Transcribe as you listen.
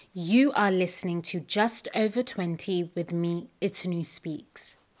You are listening to Just Over 20 with me, Itunu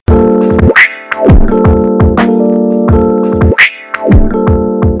Speaks.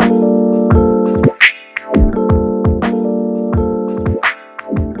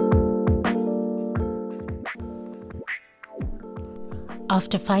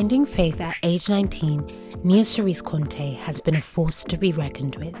 After finding faith at age 19, Nia Cerise Conte has been a force to be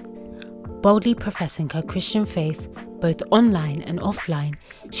reckoned with. Boldly professing her Christian faith, both online and offline,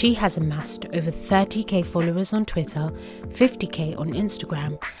 she has amassed over 30k followers on Twitter, 50k on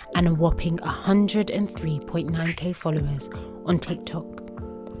Instagram, and a whopping 103.9k followers on TikTok.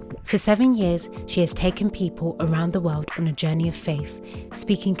 For 7 years, she has taken people around the world on a journey of faith,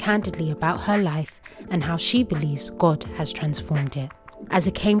 speaking candidly about her life and how she believes God has transformed it. As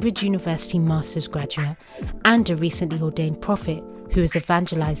a Cambridge University Master's graduate and a recently ordained prophet who is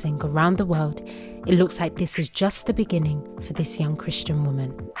evangelizing around the world, it looks like this is just the beginning for this young Christian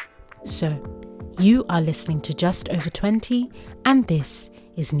woman. So, you are listening to Just Over 20, and this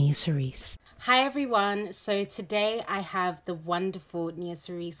is Nia Cerise. Hi everyone, so today I have the wonderful Nia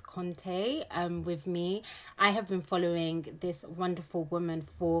Cerise Conte with me. I have been following this wonderful woman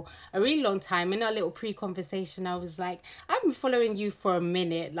for a really long time. In our little pre-conversation, I was like, I've been following you for a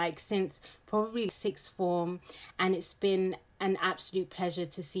minute, like since probably sixth form, and it's been an absolute pleasure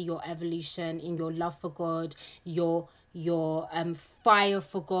to see your evolution in your love for God, your fire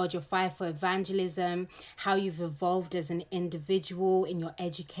for God, your fire for evangelism, how you've evolved as an individual in your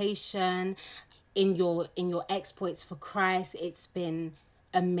education, in your exploits for Christ. It's been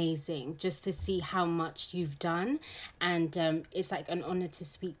amazing just to see how much you've done, and it's like an honor to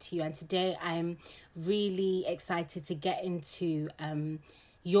speak to you. And today I'm really excited to get into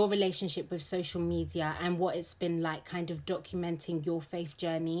your relationship with social media and what it's been like kind of documenting your faith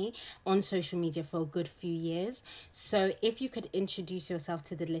journey on social media for a good few years. So if you could introduce yourself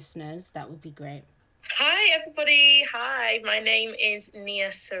to the listeners, that would be great. Hi, everybody. Hi, my name is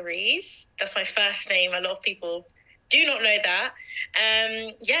Nia Cerise. That's my first name. A lot of people do not know that.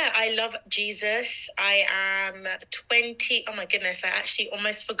 I love Jesus. I am 20. Oh, my goodness. I actually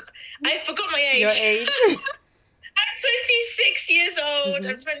almost forgot. I forgot my age. Your age. I'm 26 years old.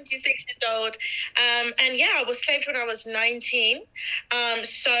 I'm 26 years old. I was saved when I was 19.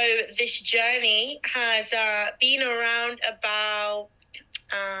 So this journey has been around about,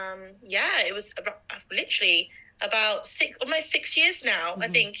 it was about, literally about almost 6 years now, I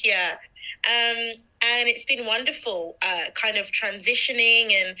think, yeah. And it's been wonderful, kind of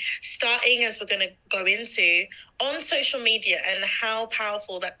transitioning and starting, as we're going to go into, on social media, and how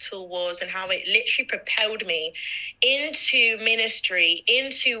powerful that tool was and how it literally propelled me into ministry,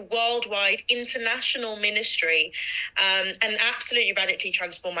 into worldwide, international ministry, and absolutely radically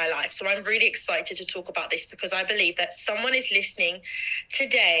transformed my life. So I'm really excited to talk about this because I believe that someone is listening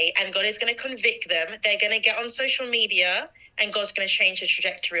today and God is going to convict them. They're going to get on social media and God's going to change the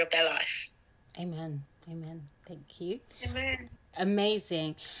trajectory of their life. Amen. Amen. Thank you. Amen.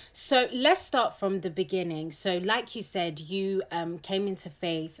 Amazing. So let's start from the beginning. So like you said, you came into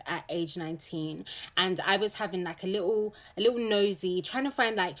faith at age 19, and I was having like a little nosy, trying to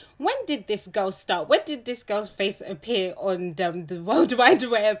find like, when did this girl start? When did this girl's face appear on the World Wide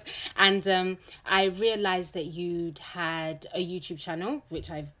Web? And I realized that you'd had a YouTube channel,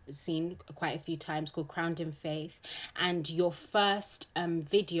 which I've seen quite a few times, called Crowned in Faith, and your first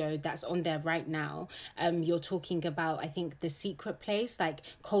video that's on there right now, you're talking about, I think, the secret place, like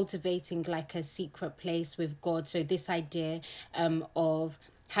cultivating like a secret place with God. So this idea of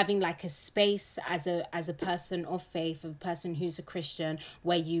having like a space as a person of faith, a person who's a Christian,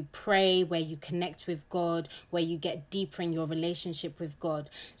 where you pray, where you connect with God, where you get deeper in your relationship with God.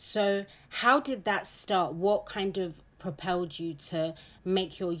 So how did that start? What kind of propelled you to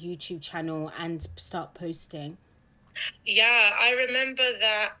make your YouTube channel and start posting? Yeah, I remember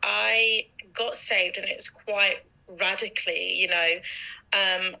that I got saved, and it's quite radically,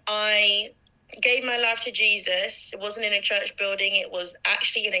 I gave my life to Jesus. It wasn't in a church building. It was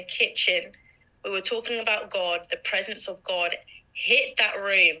actually in a kitchen. We were talking about God. The presence of God hit that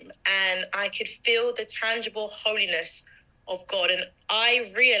room, and I could feel the tangible holiness of God. And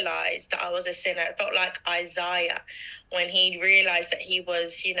I realized that I was a sinner. It felt like Isaiah when he realized that he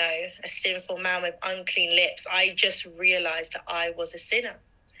was, a sinful man with unclean lips. I just realized that I was a sinner.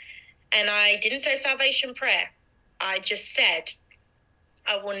 And I didn't say salvation prayer. I just said,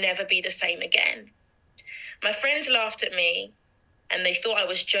 I will never be the same again. My friends laughed at me and they thought I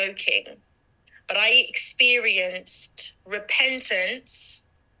was joking, but I experienced repentance,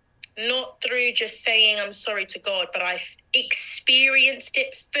 not through just saying I'm sorry to God, but I experienced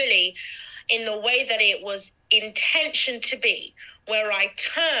it fully in the way that it was intentioned to be, where I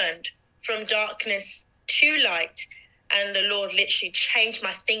turned from darkness to light. And the Lord literally changed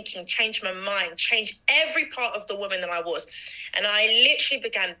my thinking, changed my mind, changed every part of the woman that I was. And I literally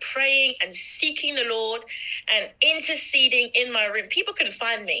began praying and seeking the Lord and interceding in my room. People couldn't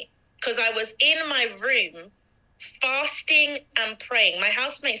find me because I was in my room fasting and praying. My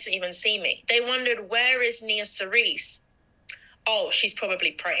housemates didn't even see me. They wondered, where is Nia Cerise? Oh, she's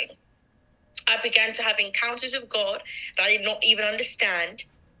probably praying. I began to have encounters with God that I did not even understand,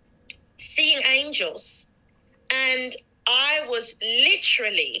 seeing angels. And I was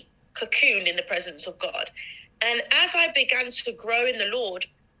literally cocooned in the presence of God. And as I began to grow in the Lord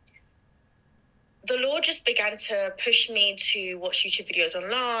just began to push me to watch YouTube videos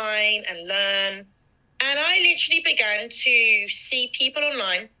online and learn. And I literally began to see people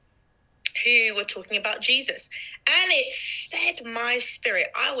online who were talking about Jesus. And it fed my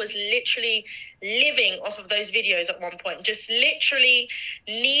spirit. I was literally living off of those videos at one point, just literally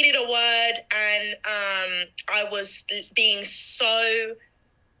needed a word. And I was being so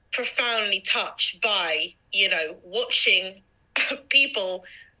profoundly touched by, watching people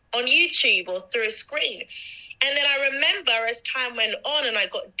on YouTube or through a screen. And then I remember as time went on and I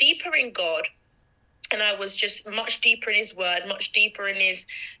got deeper in God, and I was just much deeper in his word, much deeper in his,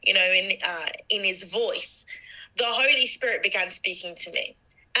 in his voice. The Holy Spirit began speaking to me.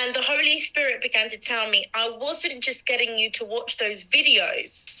 And the Holy Spirit began to tell me, I wasn't just getting you to watch those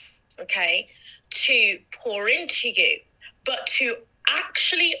videos, okay, to pour into you, but to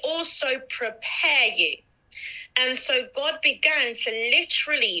actually also prepare you. And so God began to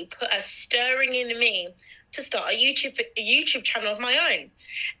literally put a stirring in me to start a YouTube channel of my own.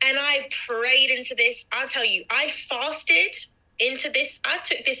 And I prayed into this. I'll tell you, I fasted into this. I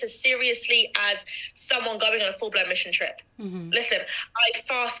took this as seriously as someone going on a full-blown mission trip. Mm-hmm. Listen, I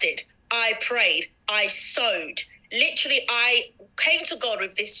fasted, I prayed, I sowed. Literally, I came to God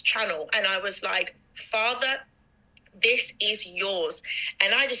with this channel and I was like, Father, this is yours.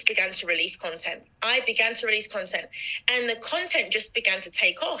 And I just began to release content. And the content just began to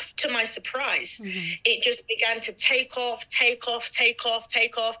take off, to my surprise. Mm-hmm. It just began to take off.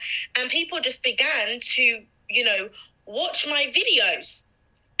 And people just began to, watch my videos.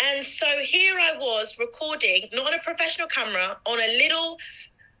 And so here I was recording, not on a professional camera, on a little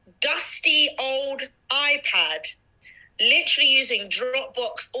dusty old iPad, literally using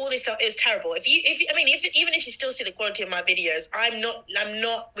Dropbox, all this stuff. It was terrible. Even if you still see the quality of my videos, I'm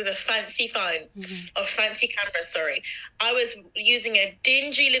not with a fancy phone or fancy camera. Sorry, I was using a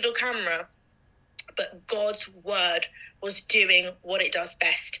dingy little camera, but God's word was doing what it does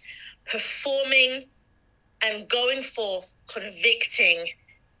best, performing and going forth, convicting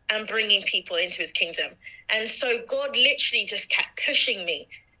and bringing people into his kingdom. And so God literally just kept pushing me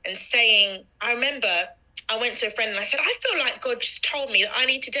and saying, I remember I went to a friend and I said, I feel like God just told me that I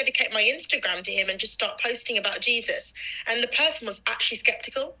need to dedicate my Instagram to him and just start posting about Jesus. And the person was actually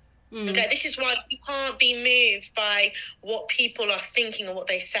skeptical. Okay, this is why you can't be moved by what people are thinking or what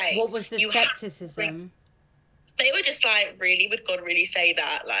they say. What was the skepticism? They were just like, really? Would God really say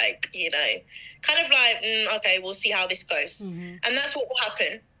that? Like, kind of like, okay, we'll see how this goes. Mm-hmm. And that's what will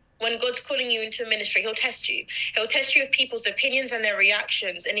happen. When God's calling you into a ministry, he'll test you. He'll test you with people's opinions and their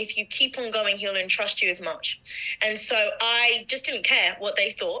reactions. And if you keep on going, he'll entrust you with much. And so I just didn't care what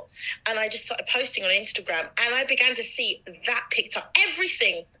they thought. And I just started posting on Instagram. And I began to see that picked up.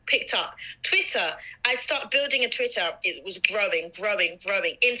 Everything picked up. Twitter, I started building a Twitter. It was growing.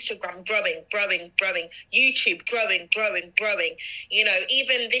 Instagram, growing. YouTube, growing.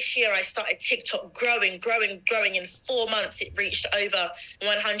 Even this year, I started TikTok, growing. In 4 months, it reached over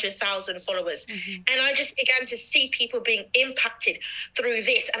 100,000 followers. Mm-hmm. And I just began to see people being impacted through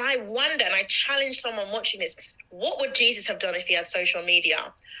this. And I wonder, and I challenge someone watching this, what would Jesus have done if he had social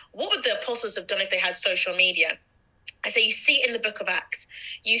media? What would the apostles have done if they had social media? I say, you see in the book of Acts,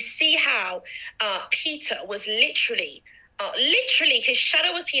 you see how Peter was literally his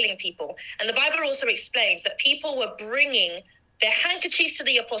shadow was healing people. And the Bible also explains that people were bringing their handkerchiefs to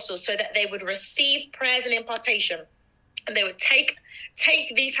the apostles so that they would receive prayers and impartation. And they would take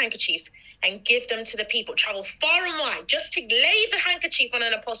these handkerchiefs and give them to the people, travel far and wide just to lay the handkerchief on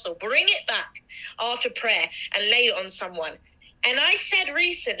an apostle, bring it back after prayer and lay it on someone. And I said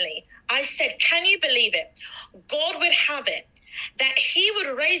recently, can you believe it? God would have it that he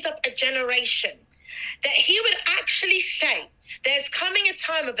would raise up a generation, that he would actually say, there's coming a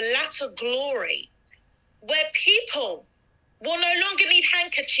time of latter glory where people will no longer need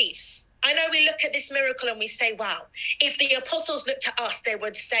handkerchiefs. I know we look at this miracle and we say, wow, if the apostles looked at us, they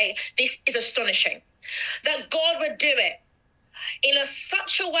would say, this is astonishing. That God would do it in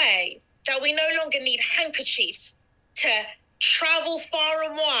such a way that we no longer need handkerchiefs to travel far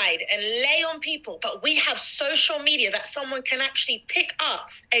and wide and lay on people, but we have social media that someone can actually pick up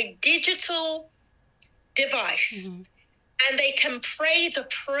a digital device. Mm-hmm. And they can pray the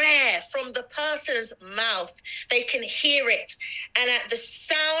prayer from the person's mouth. They can hear it. And at the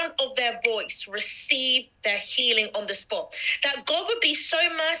sound of their voice, receive their healing on the spot. That God would be so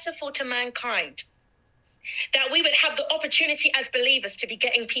merciful to mankind that we would have the opportunity as believers to be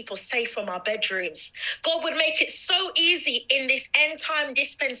getting people safe from our bedrooms. God would make it so easy in this end time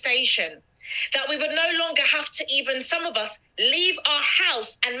dispensation that we would no longer have to even, some of us, leave our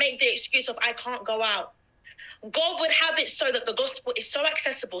house and make the excuse of, I can't go out. God would have it so that the gospel is so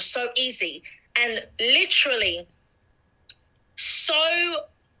accessible, so easy, and literally so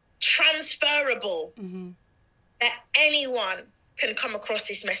transferable that anyone can come across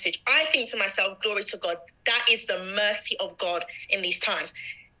this message. I think to myself, glory to God, that is the mercy of God in these times.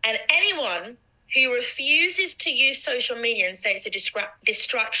 And anyone who refuses to use social media and say it's a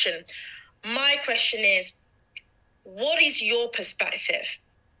distraction, my question is, what is your perspective?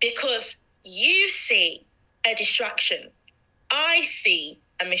 Because you see a distraction, I see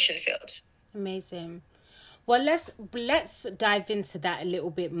a mission field. Amazing. Well, let's dive into that a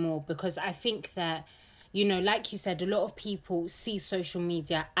little bit more, because I think that, you know, like you said, a lot of people see social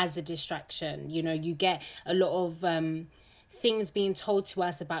media as a distraction. You know, you get a lot of things being told to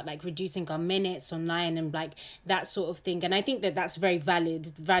us about like reducing our minutes online and like that sort of thing. And I think that that's very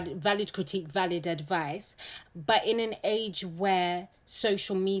valid critique, valid advice. But in an age where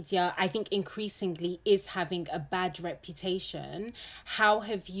social media, I think increasingly is having a bad reputation, how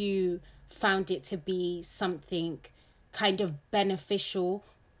have you found it to be something kind of beneficial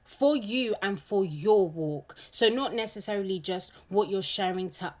for you and for your walk? So not necessarily just what you're sharing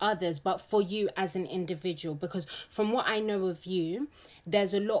to others, but for you as an individual. Because from what I know of you,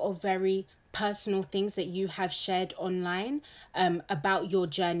 there's a lot of very personal things that you have shared online about your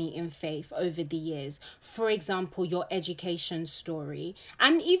journey in faith over the years. For example, your education story,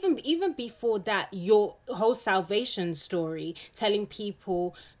 and even before that, your whole salvation story, telling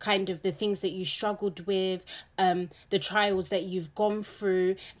people kind of the things that you struggled with, the trials that you've gone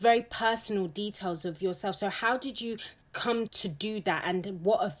through, very personal details of yourself. So how did you come to do that, and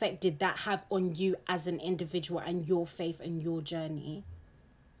what effect did that have on you as an individual and your faith and your journey?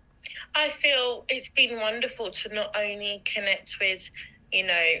 I feel it's been wonderful to not only connect with, you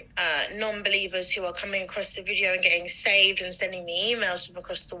know, non-believers who are coming across the video and getting saved and sending me emails from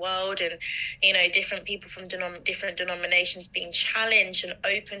across the world, and, you know, different people from different denominations being challenged and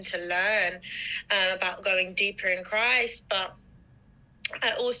open to learn about going deeper in Christ. But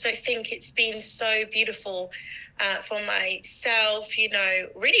I also think it's been so beautiful for myself, you know,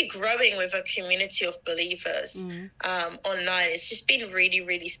 really growing with a community of believers online. It's just been really,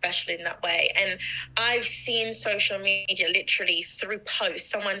 really special in that way. And I've seen social media literally through posts.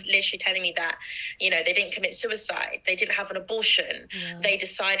 Someone's literally telling me that, you know, they didn't commit suicide. They didn't have an abortion. Yeah. They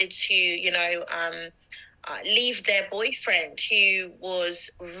decided to, you know, leave their boyfriend who was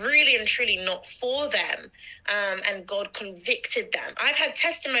really and truly not for them, and God convicted them. I've had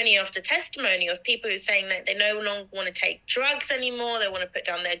testimony after testimony of people who are saying that they no longer want to take drugs anymore, they want to put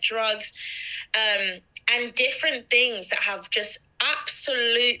down their drugs, and different things that have just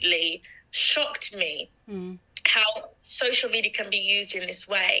absolutely shocked me, how social media can be used in this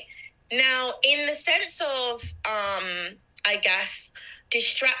way. Now, in the sense of, I guess,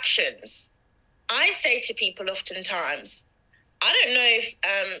 distractions, I say to people oftentimes, I don't know if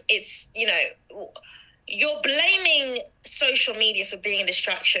it's, you know, you're blaming social media for being a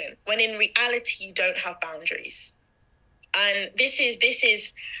distraction when in reality you don't have boundaries. And this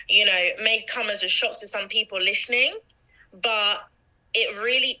is, you know, may come as a shock to some people listening, but it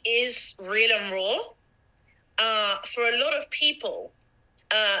really is real and raw. For a lot of people,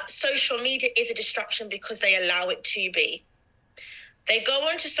 social media is a distraction because they allow it to be. They go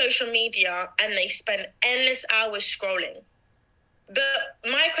onto social media and they spend endless hours scrolling. But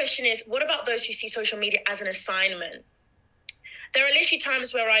my question is, what about those who see social media as an assignment? There are literally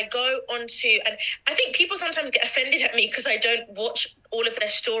times where I go onto, and I think people sometimes get offended at me because I don't watch all of their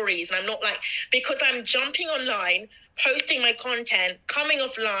stories. And I'm not like, because I'm jumping online, posting my content, coming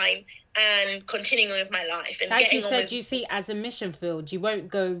offline, and continuing with my life. And like you said, you see it as a mission field. You won't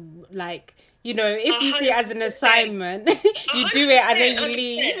go like, you know, if you see it as an assignment, you do it and then you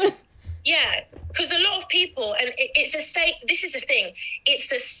leave. Yeah, because a lot of people, and it's the same, this is the thing, it's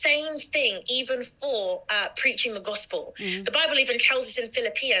the same thing even for preaching the gospel. The Bible even tells us in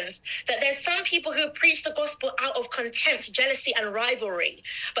Philippians that there's some people who preach the gospel out of contempt, jealousy, and rivalry.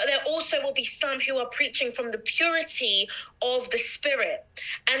 But there also will be some who are preaching from the purity of the spirit.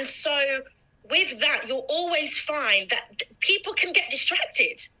 And so with that, you'll always find that people can get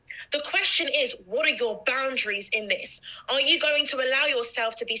distracted. The question is, what are your boundaries in this? Are you going to allow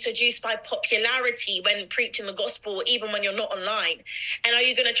yourself to be seduced by popularity when preaching the gospel, even when you're not online? And are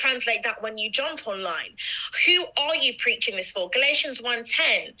you going to translate that when you jump online? Who are you preaching this for? Galatians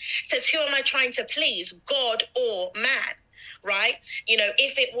 1:10 says, who am I trying to please, God or man? Right? You know,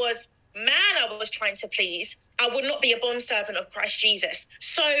 if it was man I was trying to please, I would not be a bondservant of Christ Jesus.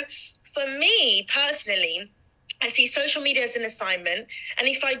 So for me personally, I see social media as an assignment. And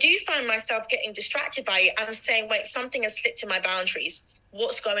if I do find myself getting distracted by it, I'm saying, wait, something has slipped in my boundaries.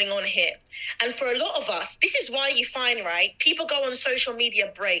 What's going on here? And for a lot of us, this is why you find, right, people go on social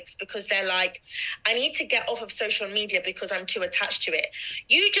media breaks because they're like, I need to get off of social media because I'm too attached to it.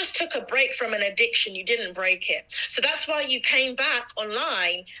 You just took a break from an addiction. You didn't break it. So that's why you came back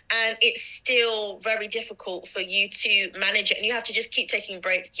online, and it's still very difficult for you to manage it. And you have to just keep taking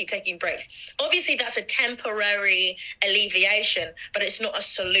breaks. Obviously, that's a temporary alleviation, but it's not a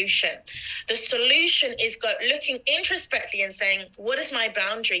solution. The solution is looking introspectively and saying, what is my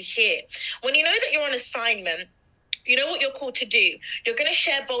boundary here? When you know that you're on assignment, you know what you're called to do. You're going to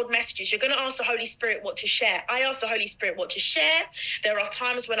share bold messages. You're going to ask the Holy Spirit what to share. I ask the Holy Spirit what to share. There are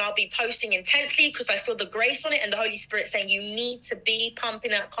times when I'll be posting intensely because I feel the grace on it and the Holy Spirit saying you need to be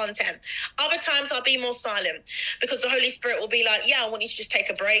pumping out content. Other times I'll be more silent because the Holy Spirit will be like, yeah, I want you to just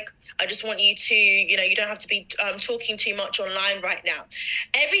take a break. I just want you to, you don't have to be talking too much online right now.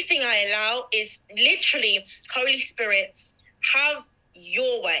 Everything I allow is literally, Holy Spirit, have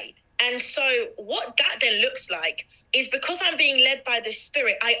your way. And so what that then looks like is, because I'm being led by the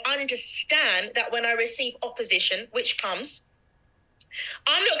Spirit, I understand that when I receive opposition, which comes,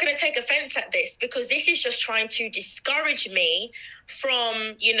 I'm not going to take offense at this, because this is just trying to discourage me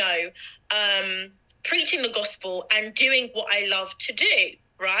from, preaching the gospel and doing what I love to do.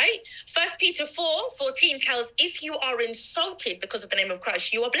 Right? 1 Peter 4:14 tells, if you are insulted because of the name of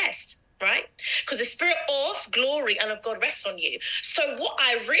Christ, you are blessed. Right? Because the spirit of glory and of God rests on you. So what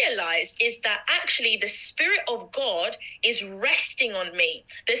I realized is that actually the Spirit of God is resting on me.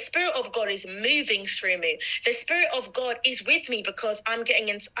 The Spirit of God is moving through me. The Spirit of God is with me because I'm getting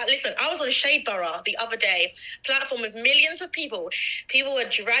into... Listen, I was on Shade Borough the other day, platform with millions of people. People were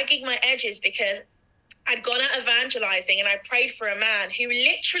dragging my edges because I'd gone out evangelizing and I prayed for a man who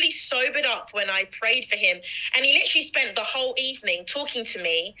literally sobered up when I prayed for him. And he literally spent the whole evening talking to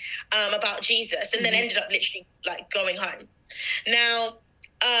me about Jesus, and then ended up literally going home. Now,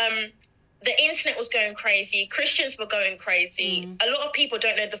 the internet was going crazy. Christians were going crazy. A lot of people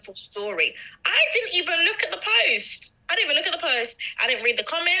don't know the full story. I didn't even look at the post. I didn't read the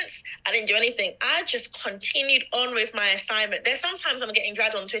comments. I didn't do anything. I just continued on with my assignment. There's sometimes I'm getting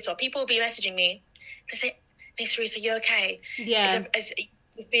dragged on Twitter. People will be messaging me. They say, Niece Reese, are you okay? Yeah. Is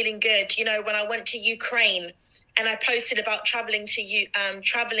you feeling good? When I went to Ukraine and I posted about traveling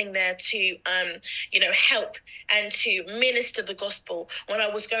there to, help and to minister the gospel. When I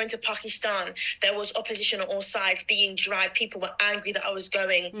was going to Pakistan, there was opposition on all sides, being dragged. People were angry that I was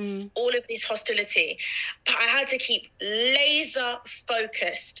going. All of this hostility. But I had to keep laser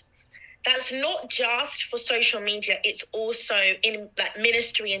focused. That's not just for social media, it's also in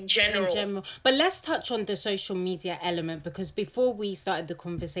ministry in general. But let's touch on the social media element, because before we started the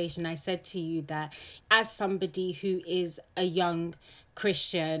conversation, I said to you that as somebody who is a young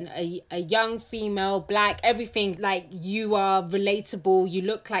Christian, a young female, black, everything, you are relatable, you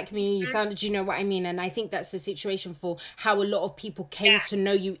look like me, you sound, you know what I mean? And I think that's the situation for how a lot of people came to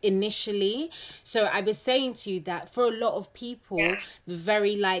know you initially. So I was saying to you that for a lot of people,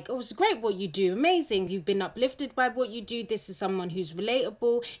 very oh, it's great what you do, amazing, you've been uplifted by what you do, this is someone who's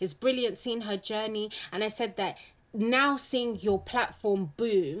relatable, it's brilliant seeing her journey. And I said that now seeing your platform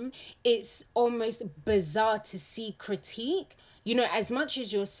boom, it's almost bizarre to see critique. As much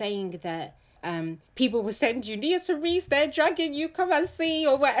as you're saying that people will send you, Nia Cerise, they're dragging you, come and see,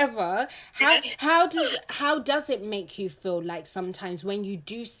 or whatever. How does it make you feel like sometimes when you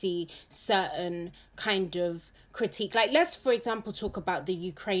do see certain kind of critique? Let's, for example, talk about the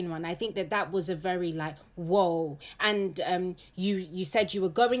Ukraine one. I think that was a very whoa. And you said you were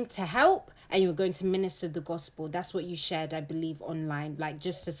going to help and you were going to minister the gospel. That's what you shared, I believe, online.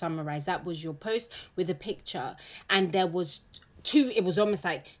 Just to summarize, that was your post with a picture. And there was it was almost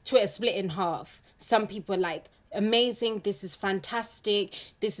like Twitter split in half. Some people are amazing, this is fantastic,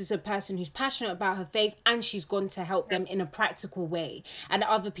 this is a person who's passionate about her faith and she's gone to help them in a practical way. And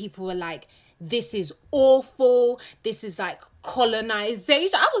other people were this is awful, this is like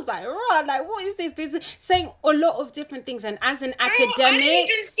colonization. I was like, right, like what is this? This is saying a lot of different things. And as an academic, I didn't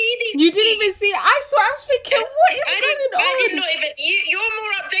even see these you didn't even see it. I saw. I was thinking, what is going on? I did not even. You're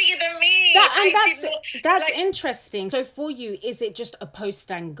more updated than me. That's interesting. So for you, is it just a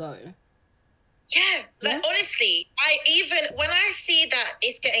post and go? Yeah, honestly, when I see that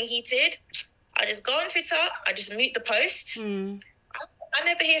it's getting heated, I just go on Twitter, I just mute the post. I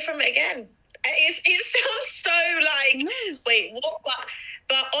never hear from it again. It sounds so like, nice. Wait, what?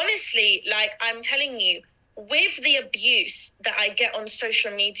 But honestly, like I'm telling you, with the abuse that I get on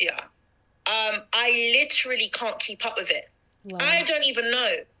social media, I literally can't keep up with it. Wow. I don't even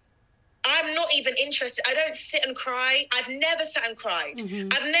know. I'm not even interested. I don't sit and cry. I've never sat and cried. Mm-hmm.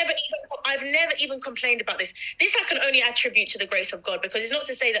 I've never even complained about this. This I can only attribute to the grace of God, because it's not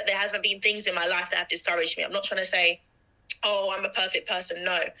to say that there hasn't been things in my life that have discouraged me. I'm not trying to say, oh, I'm a perfect person.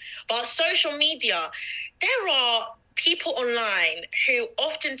 No. But social media, there are people online who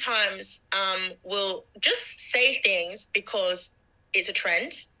oftentimes will just say things because it's a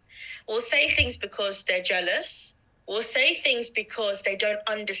trend, will say things because they're jealous, will say things because they don't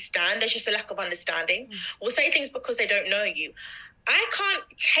understand. There's just a lack of understanding. Will say things because they don't know you. I can't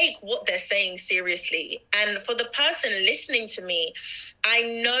take what they're saying seriously. And for the person listening to me,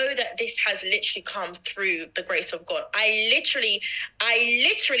 I know that this has literally come through the grace of God. I literally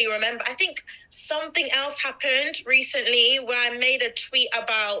remember, I think something else happened recently where I made a tweet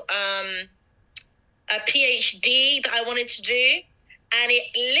about a PhD that I wanted to do. And it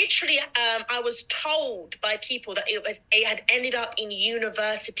literally, I was told by people that it had ended up in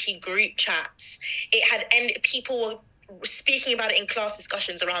university group chats. It had ended, people were speaking about it in class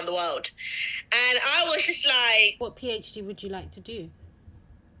discussions around the world. And I was just like... What PhD would you like to do?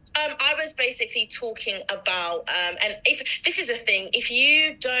 I was basically talking about, and if this is a thing, if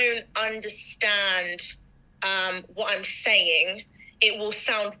you don't understand what I'm saying, it will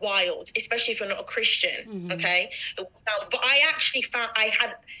sound wild, especially if you're not a Christian, okay? It will sound, but I actually found I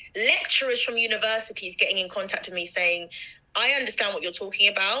had lecturers from universities getting in contact with me saying, I understand what you're talking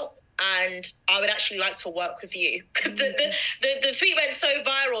about, and I would actually like to work with you. The tweet went so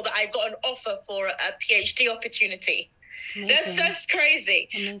viral that I got an offer for a PhD opportunity. That's crazy.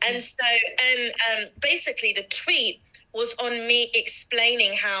 Amazing. And so, basically the tweet was on me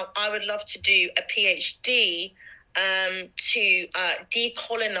explaining how I would love to do a PhD to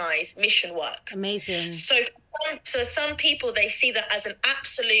decolonize mission work. Amazing. So some people, they see that as an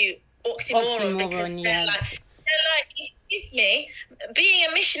absolute oxymoron because they're like, excuse me, being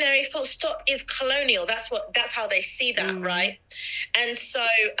a missionary full stop is colonial. That's how they see that, right? And so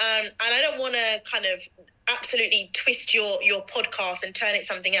and I don't want to kind of absolutely twist your podcast and turn it into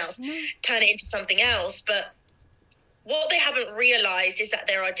something else, but what they haven't realized is that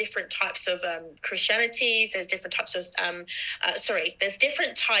there are different types of Christianities. There's different types of there's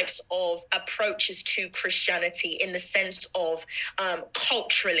different types of approaches to Christianity in the sense of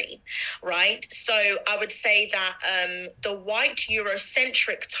culturally, right? So I would say that the white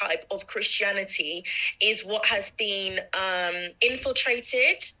Eurocentric type of Christianity is what has been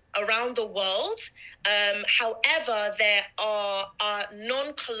infiltrated around the world. However, there are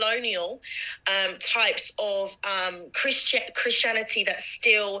non-colonial types of Christianity that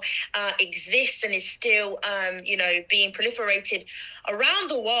still exists and is still, being proliferated around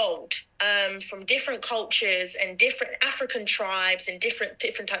the world from different cultures and different African tribes and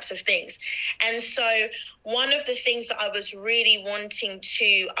different types of things. And so one of the things that I was really wanting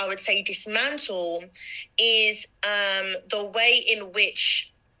to, I would say, dismantle is the way in which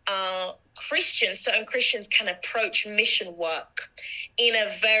certain Christians can approach mission work in a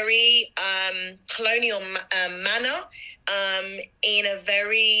very colonial manner, in a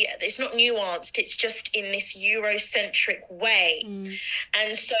very, it's not nuanced, it's just in this Eurocentric way.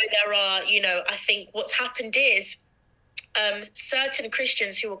 And so there are, I think what's happened is certain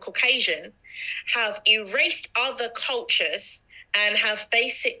Christians who are Caucasian have erased other cultures and have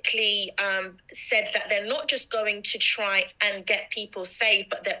basically said that they're not just going to try and get people saved,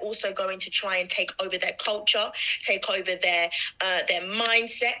 but they're also going to try and take over their culture, take over their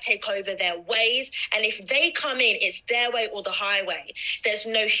mindset, take over their ways. And if they come in, it's their way or the highway. There's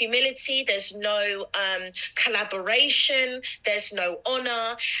no humility, there's no collaboration, there's no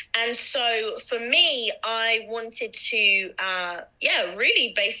honor. And so for me, I wanted to,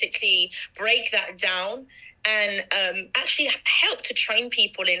 really basically break that down and actually help to train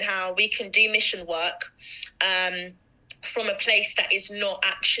people in how we can do mission work from a place that is not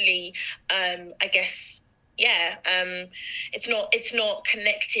actually, it's not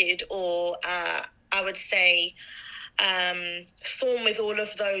connected or I would say formed with all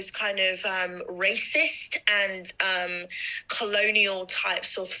of those kind of racist and colonial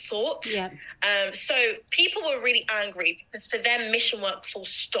types of thought. Yeah. So people were really angry because for them, mission work full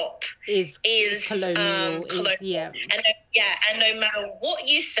stop is colonial. Yeah. And no matter what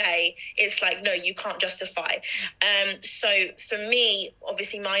you say, it's like, no, you can't justify. So for me,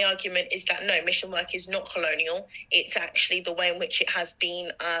 obviously my argument is that no, mission work is not colonial. It's actually the way in which it has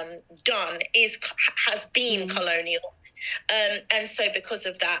been done has been colonial. And so because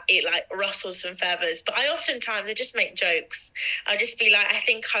of that, it like rustles some feathers. But I just make jokes. I'll just be like, I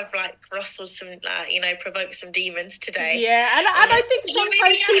think I've like rustled some, provoked some demons today. Yeah, and I think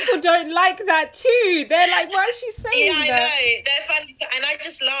sometimes people don't like that too. They're like, why is she saying that? Yeah, I know. They're funny. And I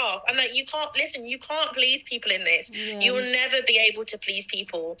just laugh. I'm like, you can't please people in this. Yeah. You will never be able to please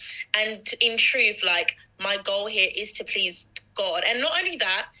people. And in truth, like, my goal here is to please God. And not only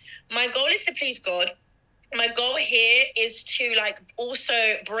that, my goal is to please God. My goal here is to like also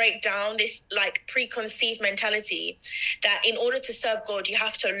break down this like preconceived mentality that in order to serve God, you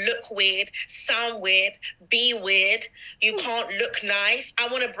have to look weird, sound weird, be weird. You can't look nice. I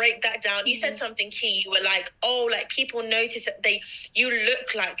want to break that down. You said something key. You were like, oh, like people notice that you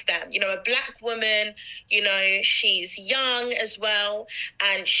look like them. You know, a black woman, you know, she's young as well.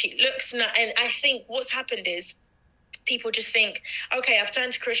 And she looks, and I think what's happened is, people just think, okay, I've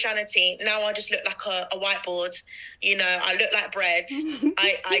turned to Christianity. Now I just look like a whiteboard. You know, I look like bread.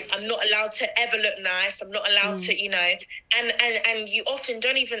 I'm not allowed to ever look nice. I'm not allowed to, you know, and you often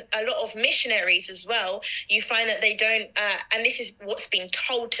don't even, a lot of missionaries as well, you find that they don't, and this is what's been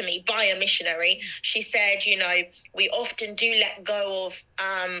told to me by a missionary. She said, you know, we often do let go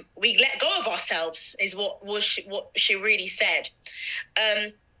of ourselves is what she really said.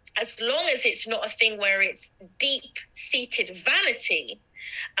 As long as it's not a thing where it's deep-seated vanity,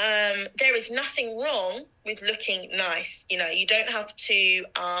 there is nothing wrong with looking nice. You know, you don't have to,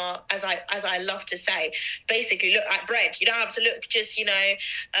 as I love to say, basically look like bread. You don't have to look just, you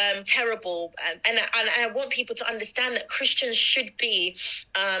know, terrible. And I want people to understand that Christians should be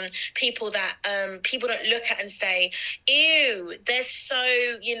people that people don't look at and say, ew, they're so,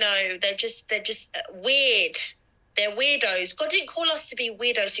 you know, they're just weird. They're weirdos. God didn't call us to be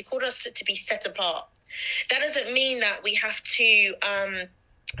weirdos. He called us to be set apart. That doesn't mean that we have to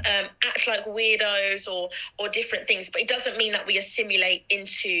act like weirdos or different things, but it doesn't mean that we assimilate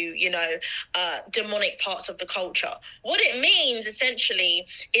into, you know, demonic parts of the culture. What it means essentially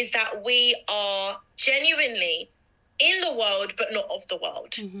is that we are genuinely in the world, but not of the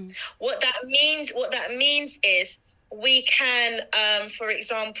world. Mm-hmm. What that means is we can, for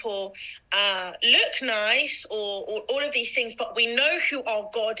example, look nice or all of these things, but we know who our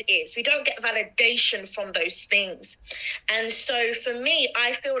God is. We don't get validation from those things. And so for me,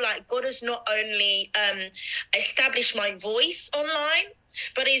 I feel like God has not only established my voice online,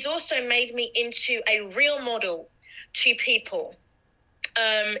 but he's also made me into a real model to people,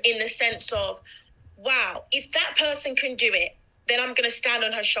 in the sense of, wow, if that person can do it, then I'm going to stand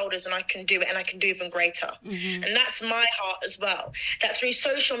on her shoulders and I can do it, and I can do even greater. Mm-hmm. And that's my heart as well, that through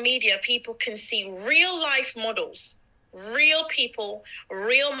social media, people can see real life models, real people,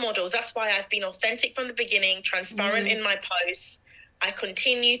 real models. That's why I've been authentic from the beginning, transparent in my posts. I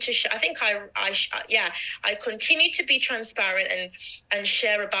continue to I continue to be transparent and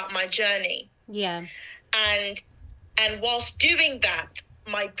share about my journey. Yeah. And whilst doing that,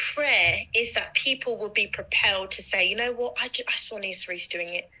 my prayer is that people will be propelled to say, you know what, I saw Nia Cerise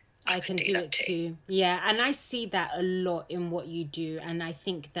doing it. I can do that too. Yeah, and I see that a lot in what you do. And I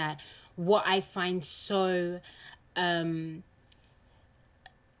think that what I find so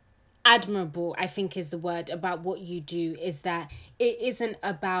admirable, I think is the word, about what you do is that it isn't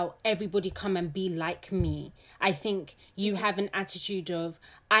about everybody come and be like me. I think you have an attitude of,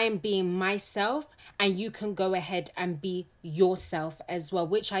 I am being myself and you can go ahead and be yourself as well,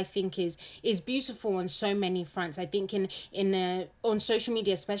 which I think is beautiful on so many fronts. I think on social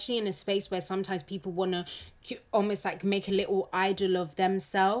media, especially in a space where sometimes people want to almost like make a little idol of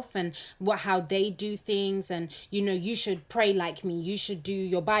themselves and how they do things, and you know, you should pray like me, you should do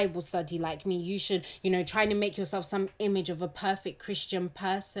your Bible study like me, you should, you know, trying to make yourself some image of a perfect Christian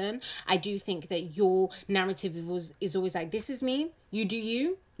person. I do think that your narrative is always like, this is me, you do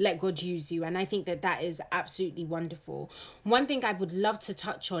you, let God use you. And I think that is absolutely wonderful. One thing I would love to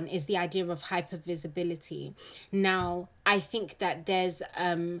touch on is the idea of hypervisibility. Now, I think that there's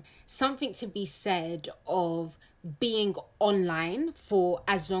something to be said of being online for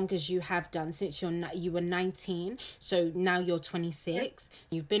as long as you have done, since you were 19, so now you're 26.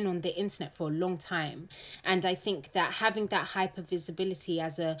 You've been on the internet for a long time, and I think that having that hyper visibility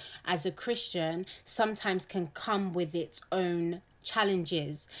as a Christian sometimes can come with its own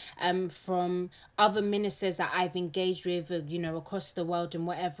challenges. From other ministers that I've engaged with, across the world and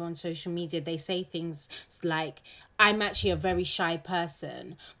whatever, on social media, they say things like, I'm actually a very shy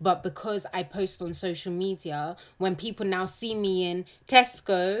person, but because I post on social media, when people now see me in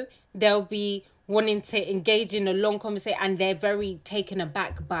Tesco, they'll be wanting to engage in a long conversation, and they're very taken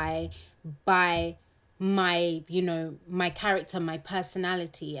aback by my my character, my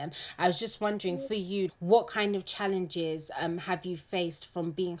personality. And I was just wondering, for you, what kind of challenges have you faced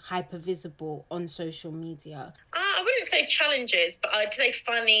from being hyper visible on social media? I wouldn't say challenges, but I'd say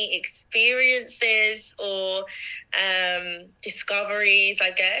funny experiences or discoveries,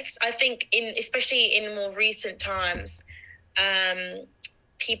 I guess. I think especially in more recent times,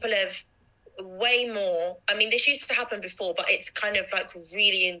 people have way more. I mean, this used to happen before, but it's kind of like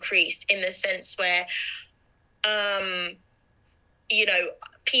really increased in the sense where,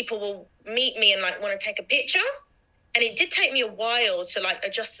 people will meet me and like want to take a picture. And it did take me a while to like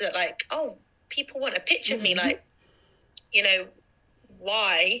adjust to it, like, oh, people want a picture of me, like,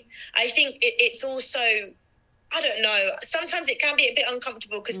 why? I think it's also, I don't know, sometimes it can be a bit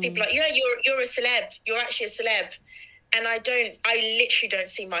uncomfortable because people are like, yeah, you're a celeb, you're actually a celeb. And I literally don't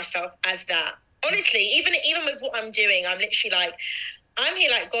see myself as that. Honestly, even with what I'm doing, I'm literally like, I'm here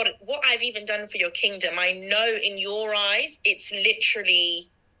like, God, what I've even done for your kingdom, I know in your eyes, it's literally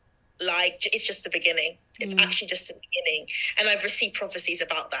like, it's just the beginning. It's actually just the beginning. And I've received prophecies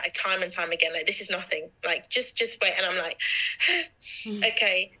about that time and time again. Like, this is nothing. Like, just wait. And I'm like,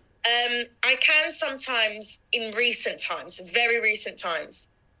 okay. I can sometimes, in recent times, very recent times,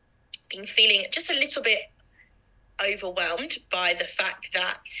 been feeling just a little bit overwhelmed by the fact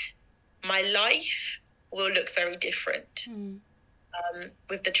that my life will look very different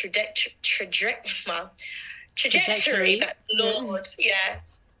with the trajectory that Lord,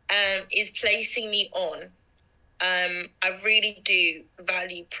 is placing me on. I really do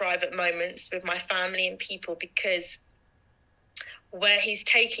value private moments with my family and people, because where he's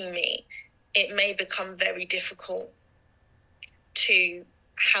taking me, it may become very difficult to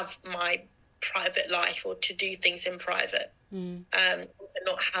have my private life or to do things in private, and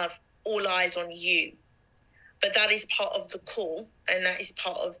not have all eyes on you. But that is part of the call, and that is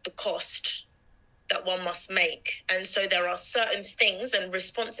part of the cost that one must make. And so there are certain things and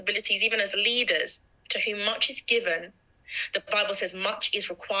responsibilities, even as leaders, to whom much is given. The Bible says much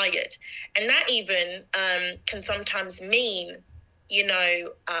is required. And that even can sometimes mean,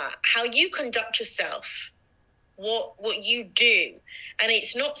 how you conduct yourself, what you do. And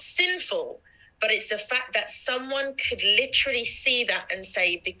it's not sinful, but it's the fact that someone could literally see that and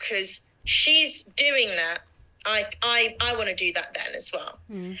say, because she's doing that, I want to do that then as well.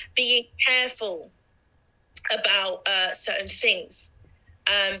 Being careful about certain things,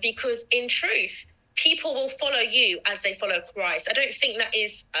 because in truth, people will follow you as they follow Christ. I don't think that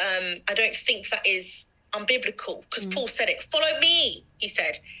is unbiblical, because Paul said it. Follow me, he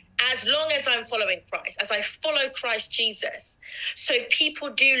said, as long as I'm following Christ, as I follow Christ Jesus. So people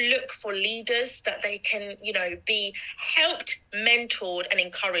do look for leaders that they can, be helped, mentored, and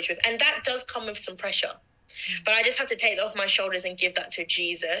encouraged with. And that does come with some pressure. But I just have to take that off my shoulders and give that to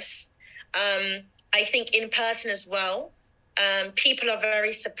Jesus. I think in person as well, people are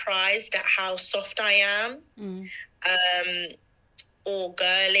very surprised at how soft I am, or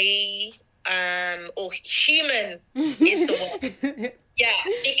girly, or human is the one. Yeah,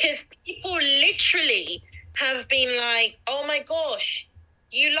 because people literally have been like, oh my gosh,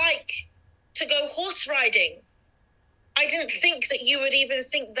 you like to go horse riding. I didn't think that you would even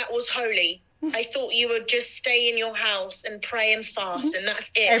think that was holy. I thought you would just stay in your house and pray and fast, and that's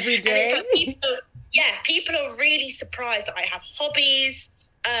it. Every day. And it's like people are really surprised that I have hobbies.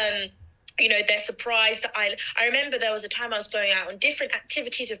 They're surprised that I remember there was a time I was going out on different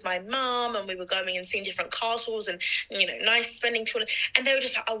activities with my mum, and we were going and seeing different castles and, nice spending time. And they were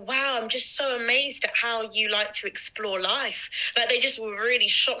just like, oh, wow, I'm just so amazed at how you like to explore life. Like, they just were really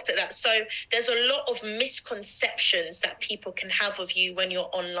shocked at that. So there's a lot of misconceptions that people can have of you when you're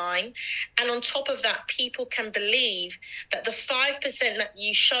online. And on top of that, people can believe that the 5% that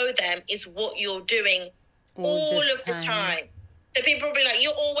you show them is what you're doing all of the time. So people will be like,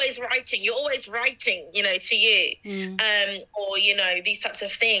 you're always writing, to you, or, these types of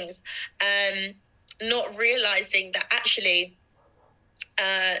things, not realizing that actually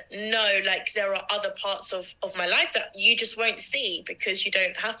know, like, there are other parts of my life that you just won't see because you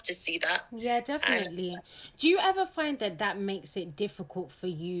don't have to see that. Yeah, definitely. Do you ever find that makes it difficult for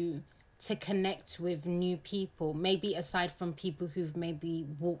you to connect with new people, maybe aside from people who've maybe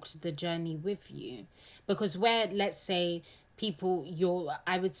walked the journey with you? Because where, let's say,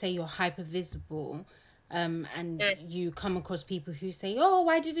 I would say you're hyper visible, and you come across people who say, "Oh,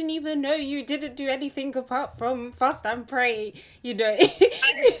 I didn't even know you didn't do anything apart from fast and pray," you know.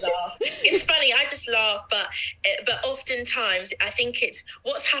 I just laugh. It's funny. I just laugh, but oftentimes I think it's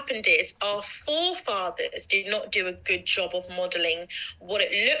what's happened is our forefathers did not do a good job of modeling what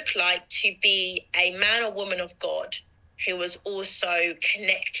it looked like to be a man or woman of God who was also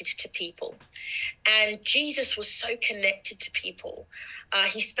connected to people. And Jesus was so connected to people.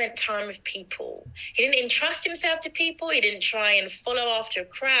 He spent time with people. He didn't entrust himself to people. He didn't try and follow after a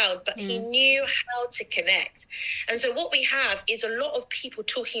crowd, but he knew how to connect. And so what we have is a lot of people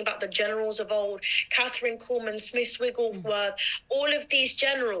talking about the generals of old, Catherine Kuhlman, Smith Wigglesworth, all of these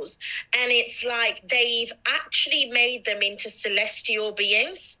generals. And it's like they've actually made them into celestial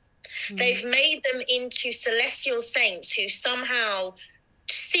beings. They've made them into celestial saints who somehow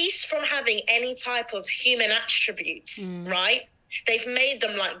cease from having any type of human attributes, right? They've made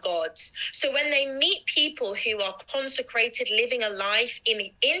them like gods. So when they meet people who are consecrated, living a life in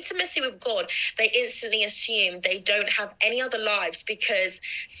intimacy with God, they instantly assume they don't have any other lives because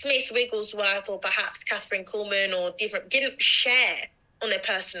Smith Wigglesworth or perhaps Catherine Kuhlman or different didn't share on their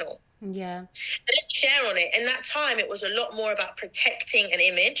personal. Yeah. They didn't share on it. In that time, it was a lot more about protecting an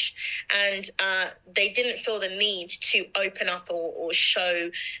image, and they didn't feel the need to open up or show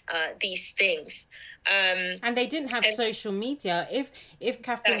these things. And they didn't have social media. If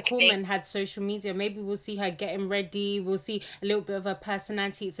Catherine Kuhlman had social media, maybe we'll see her getting ready. We'll see a little bit of her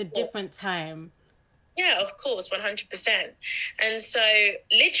personality. It's a different time. Yeah, of course, 100%. And so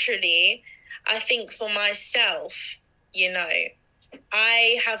literally, I think for myself, you know,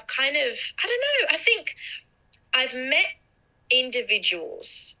 I have kind of, I don't know, I think I've met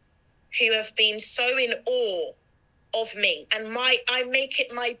individuals who have been so in awe of me, and I make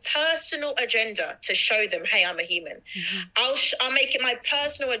it my personal agenda to show them, hey, I'm a human. I'll make it my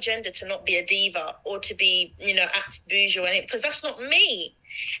personal agenda to not be a diva or to be, you know, act bougie or anything, because that's not me.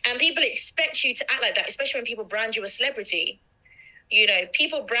 And people expect you to act like that, especially when people brand you a celebrity. You know,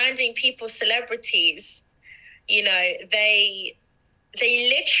 people branding people celebrities, you know, they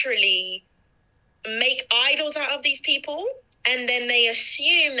literally make idols out of these people. And then they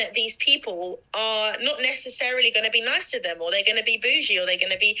assume that these people are not necessarily going to be nice to them, or they're going to be bougie, or they're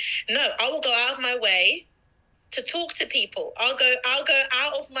going to be, no, I will go out of my way to talk to people. I'll go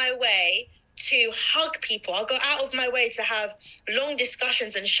out of my way to hug people. I'll go out of my way to have long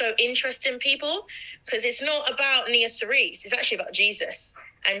discussions and show interest in people, because it's not about Nia Cerise. It's actually about Jesus.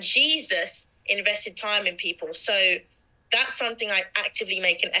 And Jesus invested time in people. So that's something I actively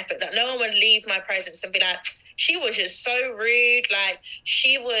make an effort, that no one would leave my presence and be like, she was just so rude, like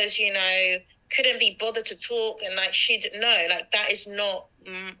she was, you know, couldn't be bothered to talk, and like she didn't know, like that is not,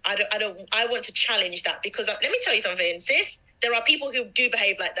 I want to challenge that, because let me tell you something, sis, there are people who do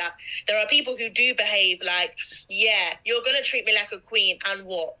behave like that. There are people who do behave like, yeah, you're going to treat me like a queen and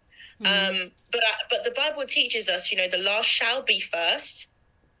what? But the Bible teaches us, you know, the last shall be first,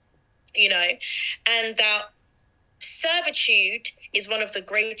 you know, and that servitude is one of the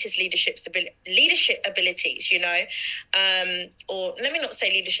greatest leadership abilities, you know, or let me not say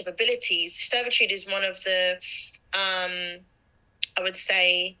leadership abilities. Servitude is one of the, I would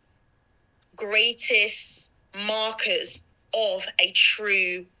say, greatest markers of a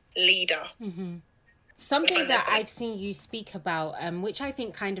true leader. Something that I've seen you speak about, which I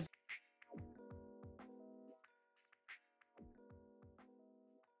think kind of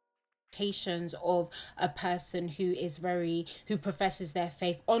of a person who professes their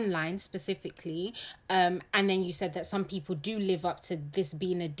faith online specifically, and then you said that some people do live up to this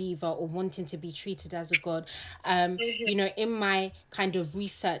being a diva or wanting to be treated as a god. You know, in my kind of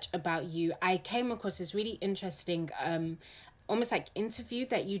research about you, I came across this really interesting almost like interview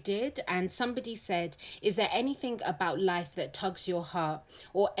that you did, and somebody said, is there anything about life that tugs your heart,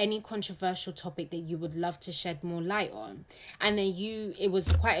 or any controversial topic that you would love to shed more light on? And then it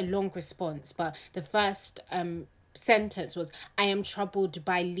was quite a long response, but the first sentence was, I am troubled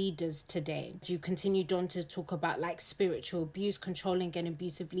by leaders today. You continued on to talk about like spiritual abuse, controlling and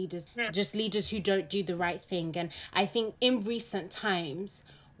abusive leaders, just leaders who don't do the right thing. And I think in recent times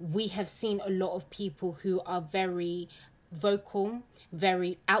we have seen a lot of people who are very vocal,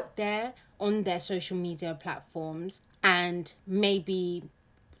 very out there on their social media platforms, and maybe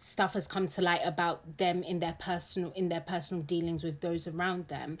stuff has come to light about them in their personal dealings with those around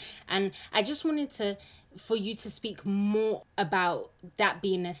them. And I just wanted for you to speak more about that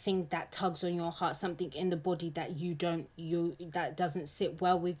being a thing that tugs on your heart, something in the body that that doesn't sit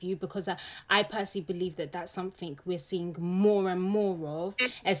well with you, because I personally believe that that's something we're seeing more and more of,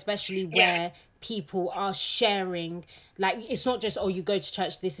 especially where people are sharing, like, it's not just, oh, you go to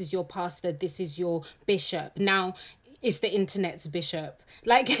church, this is your pastor, this is your bishop. Now it's the internet's bishop.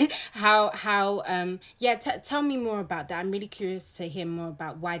 Like, tell me more about that. I'm really curious to hear more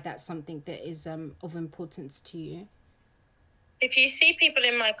about why that's something that is of importance to you. If you see people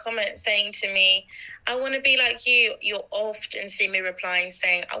in my comments saying to me, I want to be like you, you'll often see me replying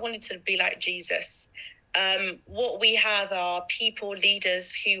saying, I wanted to be like Jesus. What we have are people,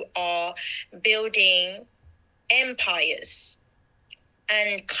 leaders who are building empires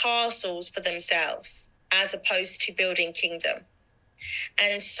and castles for themselves, as opposed to building kingdom.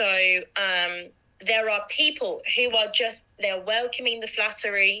 And so there are people who are they're welcoming the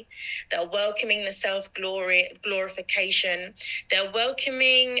flattery, they're welcoming the glorification, they're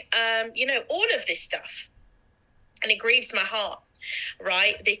welcoming, all of this stuff. And it grieves my heart,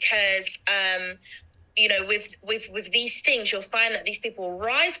 right? Because, with these things, you'll find that these people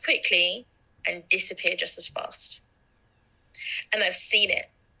rise quickly and disappear just as fast. And I've seen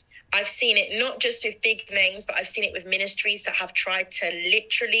it. I've seen it not just with big names, but I've seen it with ministries that have tried to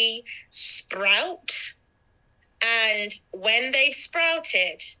literally sprout. And when they've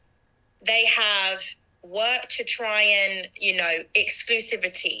sprouted, they have worked to try and,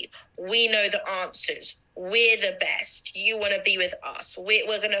 exclusivity. We know the answers. We're the best. You want to be with us. We're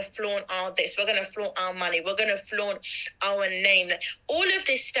going to flaunt our this. We're going to flaunt our money. We're going to flaunt our name. All of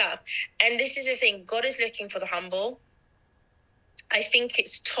this stuff. And this is the thing. God is looking for the humble. I think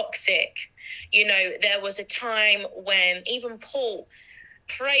it's toxic. There was a time when even Paul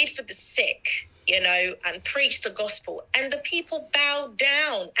prayed for the sick, and preached the gospel, and the people bowed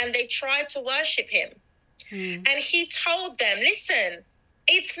down and they tried to worship him. And he told them, listen,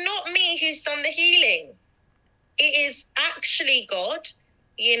 it's not me who's done the healing. It is actually God,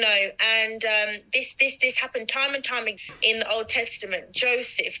 and this happened time and time in the Old Testament.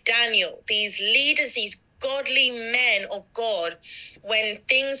 Joseph, Daniel, these leaders, these godly men of God, when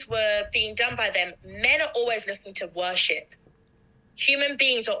things were being done by them, men are always looking to worship. Human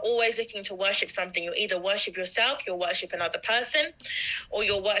beings are always looking to worship something. You'll either worship yourself, you'll worship another person, or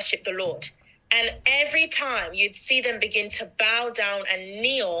you'll worship the Lord. And every time you'd see them begin to bow down and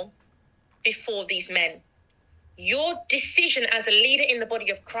kneel before these men. Your decision as a leader in the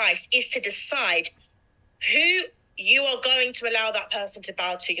body of Christ is to decide who you are going to allow that person to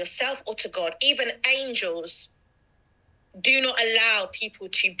bow to, yourself or to God. Even angels do not allow people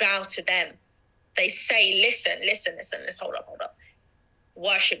to bow to them. They say, listen, let's hold up.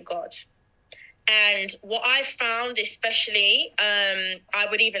 Worship God. And what I found, especially, I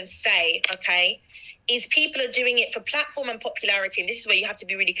would even say, is people are doing it for platform and popularity. And this is where you have to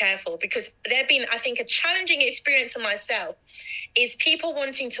be really careful, because there been, I think, a challenging experience for myself is people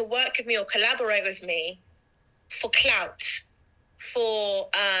wanting to work with me or collaborate with me for clout, for,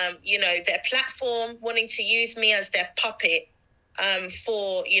 their platform, wanting to use me as their puppet,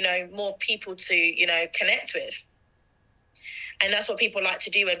 for, more people to, connect with. And that's what people like to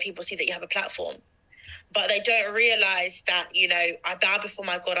do when people see that you have a platform. But they don't realize that, I bow before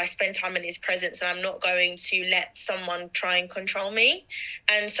my God, I spend time in his presence, and I'm not going to let someone try and control me.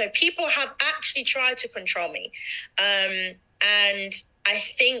 And so people have actually tried to control me. And I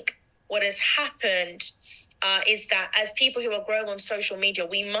think what has happened is that as people who are growing on social media,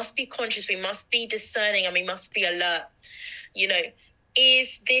 we must be conscious, we must be discerning, and we must be alert.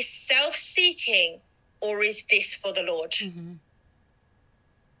 Is this self-seeking, or is this for the Lord? Mm-hmm.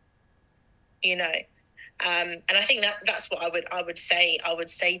 And I think that's what I would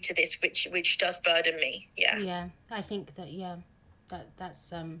say to this, which does burden me. Yeah, I think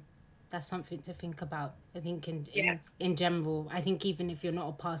that's something to think about. I think in general, I think even if you're not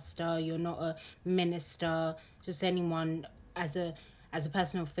a pastor, you're not a minister, just anyone as a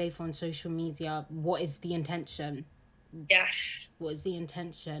person of faith on social media, what is the intention? Yes. What is the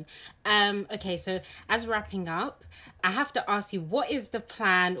intention? Okay, so as wrapping up, I have to ask you, what is the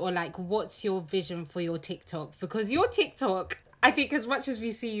plan, or what's your vision for your TikTok? Because your TikTok, I think, as much as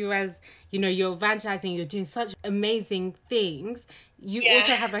we see you as, you're evangelizing, you're doing such amazing things, you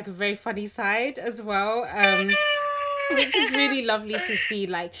also have a very funny side as well. Which is really lovely to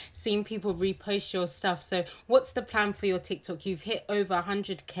see, seeing people repost your stuff. So what's the plan for your TikTok? You've hit over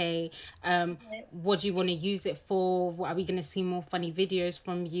 100K. What do you want to use it for? Are we going to see more funny videos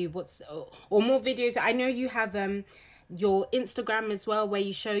from you? Or more videos? I know you have your Instagram as well, where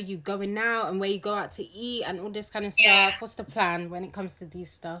you show you going out and where you go out to eat and all this kind of stuff. What's the plan when it comes to these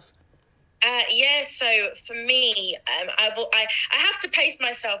stuff? So for me, I have to pace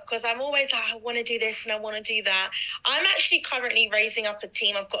myself because I'm always like, I want to do this and I want to do that. I'm actually currently raising up a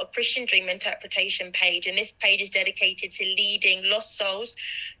team. I've got a Christian Dream interpretation page, and this page is dedicated to leading lost souls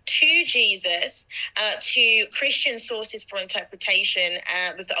to Jesus, to Christian sources for interpretation,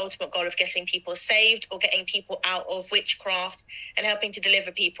 with the ultimate goal of getting people saved or getting people out of witchcraft and helping to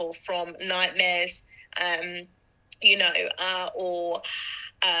deliver people from nightmares, or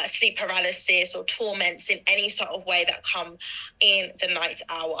sleep paralysis or torments in any sort of way that come in the night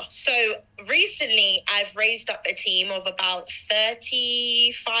hour. So recently I've raised up a team of about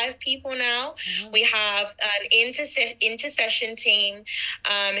 35 people now. Mm-hmm. We have an intercession team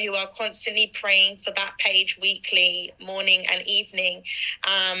who are constantly praying for that page weekly, morning and evening.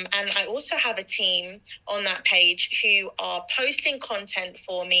 And I also have a team on that page who are posting content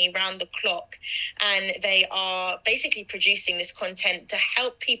for me round the clock. And they are basically producing this content to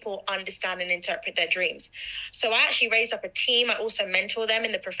help people understand and interpret their dreams. So I actually raised up a team. I also mentor them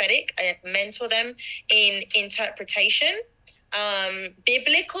in the prophetic. I mentor them in interpretation,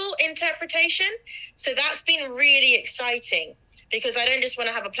 biblical interpretation. So that's been really exciting because I don't just want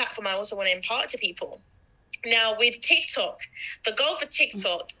to have a platform. I also want to impart to people. Now with TikTok, the goal for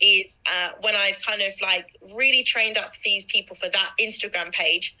TikTok is when I've kind of like really trained up these people for that Instagram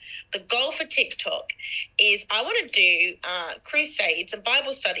page, the goal for TikTok is I want to do crusades and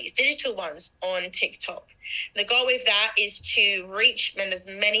Bible studies, digital ones on TikTok. The goal with that is to reach, and there's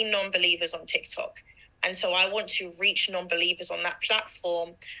many non-believers on TikTok. And so I want to reach non-believers on that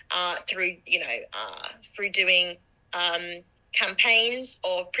platform through doing campaigns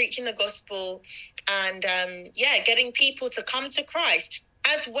of preaching the gospel and getting people to come to Christ,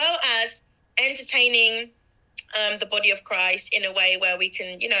 as well as entertaining the body of Christ in a way where we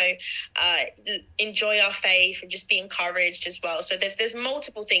can, enjoy our faith and just be encouraged as well. So there's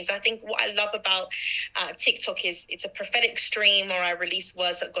multiple things. I think what I love about TikTok is it's a prophetic stream where I release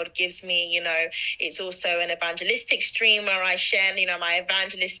words that God gives me. It's also an evangelistic stream where I share, my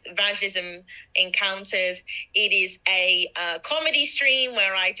evangelism encounters. It is a comedy stream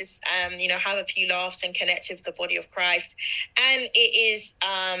where I just, have a few laughs and connect with the body of Christ. And it is,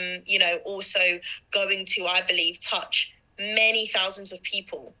 also going to, I believe, touch many thousands of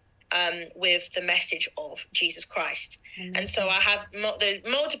people with the message of Jesus Christ. Mm-hmm. And so I have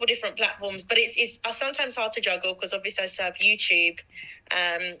multiple different platforms, but it's sometimes hard to juggle because obviously I still have YouTube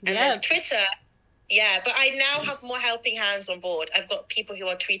and there's Twitter. Yeah, but I now have more helping hands on board. I've got people who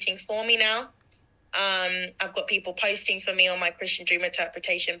are tweeting for me now. I've got people posting for me on my Christian Dream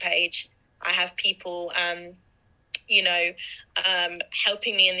interpretation page. I have people,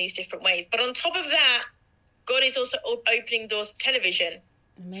 helping me in these different ways. But on top of that, God is also opening doors for television.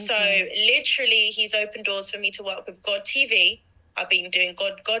 Amazing. So literally, he's opened doors for me to work with God TV. I've been doing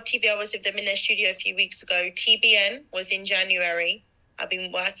God TV. I was with them in their studio a few weeks ago. TBN was in January. I've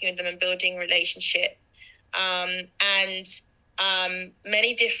been working with them and building a relationship.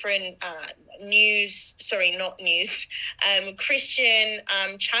 Many different Christian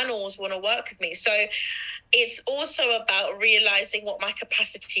channels want to work with me. So it's also about realizing what my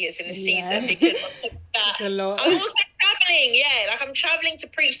capacity is in the season, because on top of that, I'm also traveling. I'm traveling to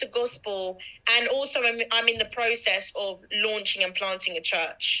preach the gospel, and also I'm in the process of launching and planting a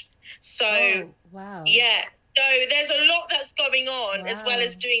church. So so there's a lot that's going on, as well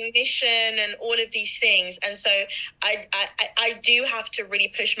as doing mission and all of these things. And so I do have to really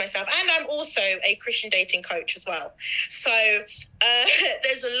push myself. And I'm also a Christian dating coach as well. So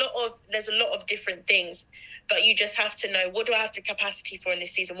there's a lot of different things. But you just have to know, what do I have the capacity for in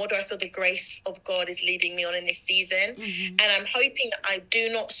this season? What do I feel the grace of God is leading me on in this season? Mm-hmm. And I'm hoping that I do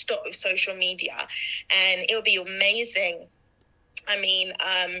not stop with social media. And it'll be amazing,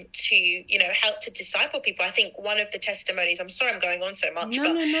 to, help to disciple people. I think one of the testimonies, I'm sorry I'm going on so much,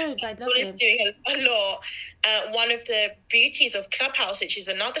 God is doing a lot. One of the beauties of Clubhouse, which is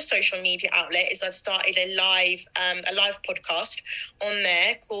another social media outlet, is I've started a live podcast on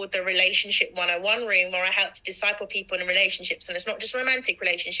there called the Relationship 101 Room, where I help to disciple people in relationships. And it's not just romantic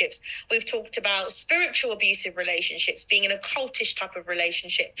relationships. We've talked about spiritual abusive relationships, being in a cultish type of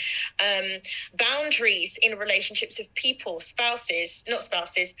relationship, boundaries in relationships with people,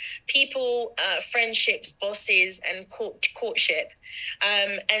 people, friendships, bosses, and courtship.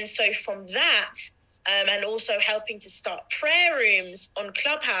 And so from that, and also helping to start prayer rooms on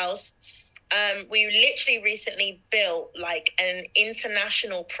Clubhouse, we literally recently built like an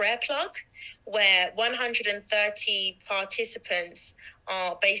international prayer plug where 130 participants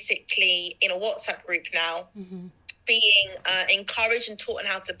are basically in a WhatsApp group now. Mm-hmm. being encouraged and taught on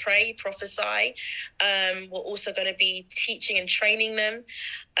how to pray, prophesy. We're also going to be teaching and training them.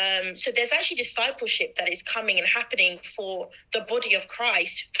 So there's actually discipleship that is coming and happening for the body of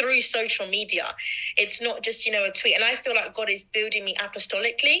Christ through social media. It's not just, a tweet. And I feel like God is building me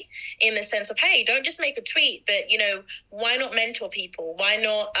apostolically in the sense of, hey, don't just make a tweet, but, why not mentor people? Why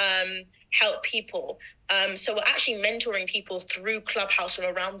not help people? So we're actually mentoring people through Clubhouse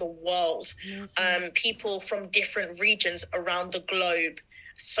from around the world, people from different regions around the globe.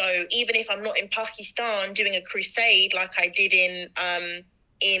 So even if I'm not in Pakistan doing a crusade like I did in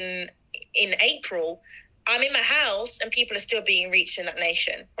April, I'm in my house and people are still being reached in that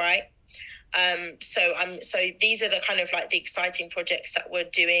nation, right? So these are the kind of like the exciting projects that we're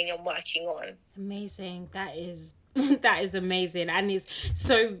doing and working on. Amazing. That is amazing, and it's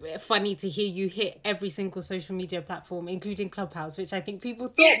so funny to hear you hit every single social media platform, including Clubhouse, which I think people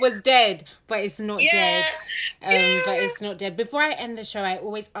thought was dead, but it's not dead. But it's not dead. Before I end the show, I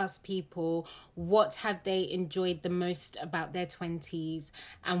always ask people, what have they enjoyed the most about their 20s,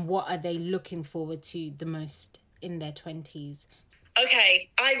 and what are they looking forward to the most in their 20s? Okay,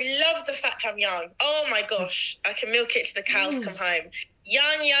 I love the fact I'm young. Oh my gosh, I can milk it till the cows come home.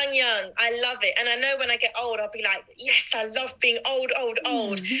 Young. I love it. And I know when I get old, I'll be like, yes, I love being old. But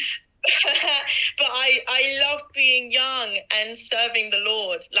I love being young and serving the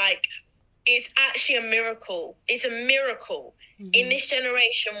Lord. Like, it's actually a miracle. It's a miracle in this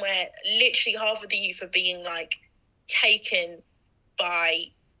generation where literally half of the youth are being like taken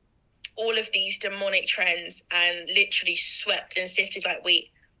by all of these demonic trends and literally swept and sifted like wheat.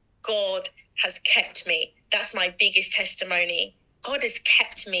 God has kept me. That's my biggest testimony. God has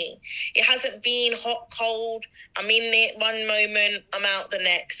kept me. It hasn't been hot, cold. I'm in it one moment, I'm out the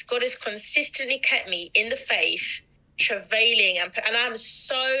next. God has consistently kept me in the faith, travailing, and I'm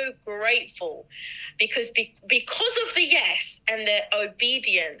so grateful because of the yes and the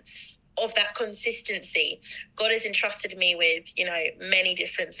obedience of that consistency, God has entrusted me with, many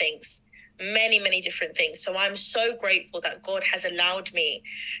different things. Many different things. So I'm so grateful that God has allowed me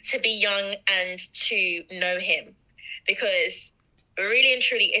to be young and to know him, because really and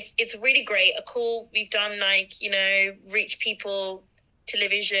truly it's really great. We've done reach people,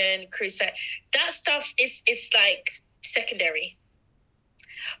 television, crusade. That stuff is like secondary.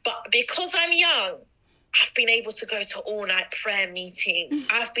 But because I'm young, I've been able to go to all-night prayer meetings.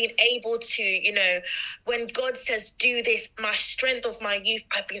 I've been able to, when God says, do this, my strength of my youth,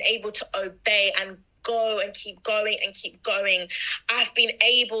 I've been able to obey and go and keep going and keep going. I've been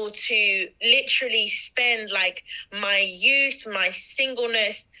able to literally spend like my youth, my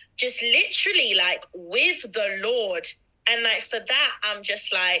singleness, just literally like with the Lord. And like for that, I'm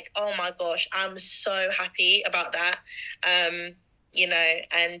just like, oh my gosh, I'm so happy about that.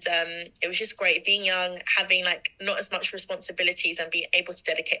 It was just great being young, having like not as much responsibilities and being able to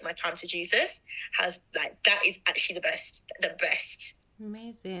dedicate my time to Jesus that is actually the best.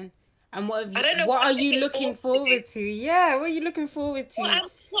 Amazing. And what are you looking forward to? Yeah, what are you looking forward to?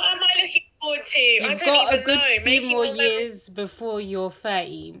 What am I looking forward to? You've got a good few more years before you're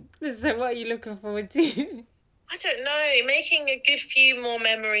 30. So what are you looking forward to? I don't know. Making a good few more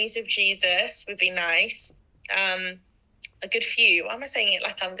memories of Jesus would be nice. A good few. Why am I saying it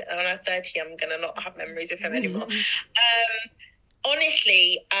like when I'm 30, I'm going to not have memories of him anymore?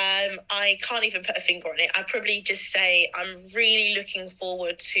 Honestly, I can't even put a finger on it. I'd probably just say I'm really looking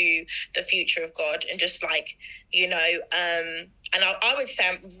forward to the future of God and just like, and I would say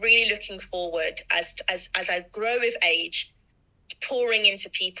I'm really looking forward as I grow with age, pouring into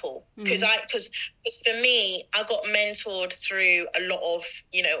people, because for me, I got mentored through a lot of,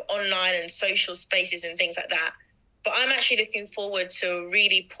 online and social spaces and things like that. But I'm actually looking forward to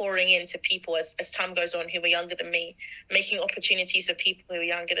really pouring into people as time goes on who are younger than me, making opportunities for people who are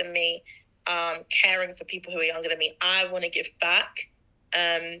younger than me, caring for people who are younger than me. I want to give back.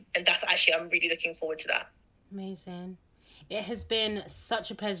 And that's actually, I'm really looking forward to that. Amazing. It has been such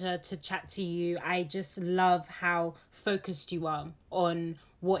a pleasure to chat to you. I just love how focused you are on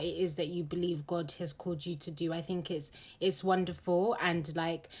what it is that you believe God has called you to do. I think it's wonderful, and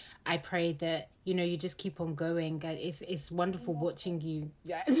like I pray that you just keep on going. It's wonderful watching you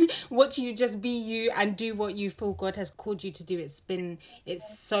just be you and do what you feel God has called you to do. It's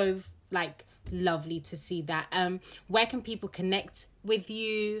so like lovely to see that. Where can people connect with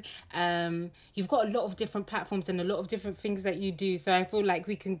you? You've got a lot of different platforms and a lot of different things that you do, so I feel like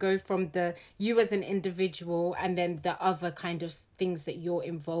we can go from you as an individual and then the other kind of things that you're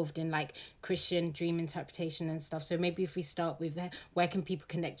involved in, like Christian dream interpretation and stuff. So maybe if we start with where can people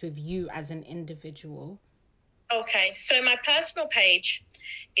connect with you as an individual? Okay, so my personal page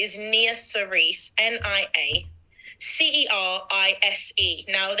is Nia Cerise, Nia CERISE.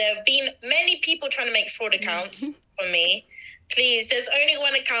 Now, there have been many people trying to make fraud accounts for me. Please, there's only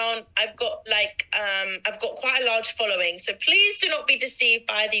one account. I've got quite a large following. So please do not be deceived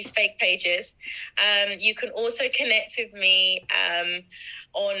by these fake pages. You can also connect with me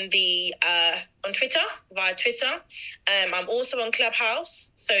on Twitter, via Twitter. I'm also on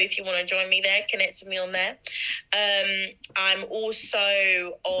Clubhouse. So if you want to join me there, connect with me on there. I'm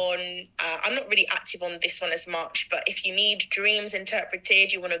also on, I'm not really active on this one as much, but if you need dreams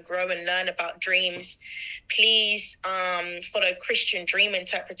interpreted, you want to grow and learn about dreams, please follow Christian Dream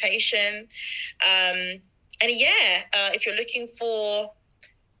Interpretation. If you're looking for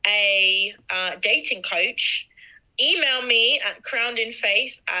a dating coach, email me at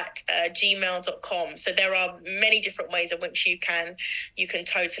crownedinfaith@gmail.com. So there are many different ways in which you can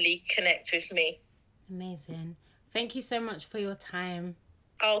totally connect with me. Amazing. Thank you so much for your time.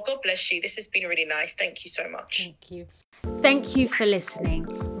 Oh, God bless you. This has been really nice. Thank you so much. Thank you. Thank you for listening,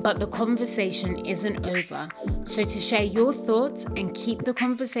 but the conversation isn't over. So to share your thoughts and keep the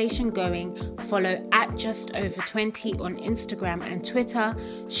conversation going, follow @JustOver20 on Instagram and Twitter,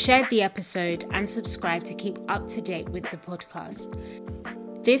 share the episode and subscribe to keep up to date with the podcast.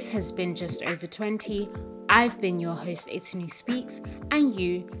 This has been Just Over 20. I've been your host, Itunu Speaks, and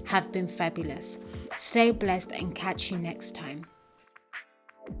you have been fabulous. Stay blessed and catch you next time.